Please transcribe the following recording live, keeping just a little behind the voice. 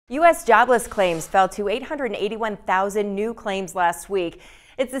U.S. jobless claims fell to 881,000 new claims last week.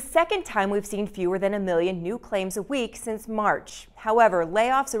 It's the second time we've seen fewer than 1 million new claims a week since March. However,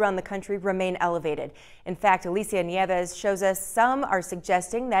 layoffs around the country remain elevated. In fact, Alicia Nieves shows us some are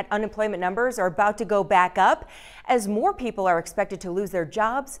suggesting that unemployment numbers are about to go back up as more people are expected to lose their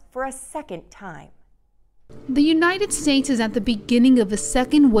jobs for a second time. The United States is at the beginning of a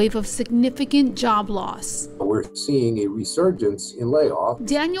second wave of significant job loss. We're seeing a resurgence in layoffs.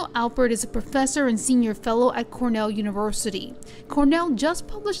 Daniel Alpert is a professor and senior fellow at Cornell University. Cornell just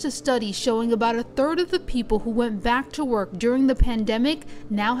published a study showing about a third of the people who went back to work during the pandemic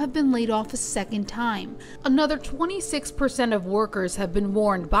now have been laid off a second time. Another 26% of workers have been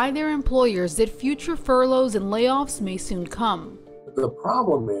warned by their employers that future furloughs and layoffs may soon come. The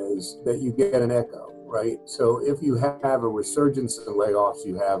problem is that you get an echo. Right. So if you have a resurgence in layoffs,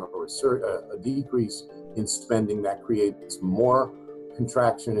 you have a decrease in spending that creates more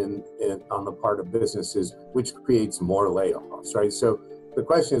contraction on the part of businesses, which creates more layoffs. Right. So the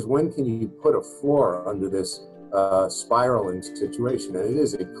question is, when can you put a floor under this spiraling situation? And it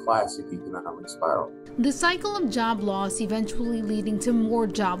is a classic economic spiral. The cycle of job loss eventually leading to more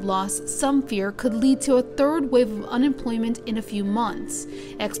job loss, some fear could lead to a third wave of unemployment in a few months.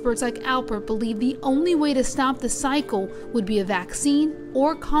 Experts like Alpert believe the only way to stop the cycle would be a vaccine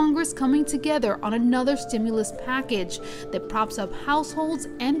or Congress coming together on another stimulus package that props up households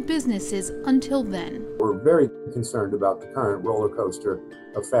and businesses until then. We're very concerned about the current roller coaster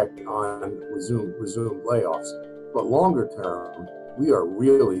effect on resumed layoffs. But longer term, we are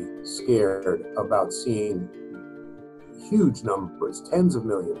really scared about seeing huge numbers, tens of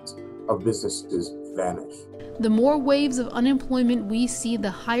millions of businesses vanish. The more waves of unemployment we see,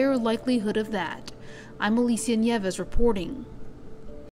 the higher likelihood of that. I'm Alicia Nieves reporting.